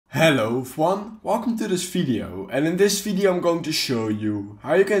Hello everyone, welcome to this video, and in this video I'm going to show you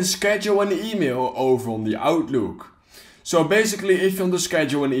how you can schedule an email over on the Outlook. So basically, if you want to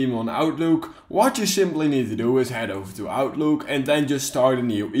schedule an email on Outlook, what you simply need to do is head over to Outlook and then just start a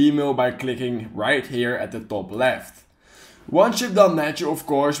new email by clicking right here at the top left. Once you've done that, you of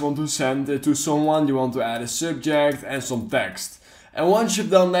course want to send it to someone. You want to add a subject and some text. And once you've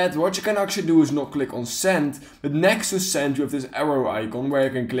done that, what you can actually do is not click on send, but next to send you have this arrow icon where you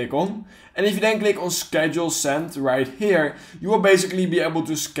can click on. And if you then click on schedule send right here, you will basically be able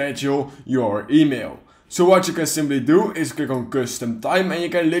to schedule your email. So what you can simply do is click on custom time and you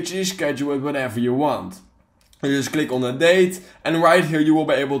can literally schedule it whenever you want. You just click on the date and right here you will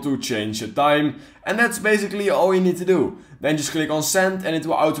be able to change the time, and that's basically all you need to do. Then just click on send and it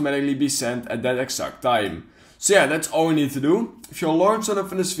will automatically be sent at that exact time. So yeah, that's all you need to do. If you learned something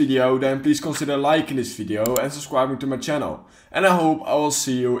from this video, then please consider liking this video and subscribing to my channel. And I hope I will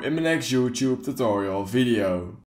see you in my next YouTube tutorial video.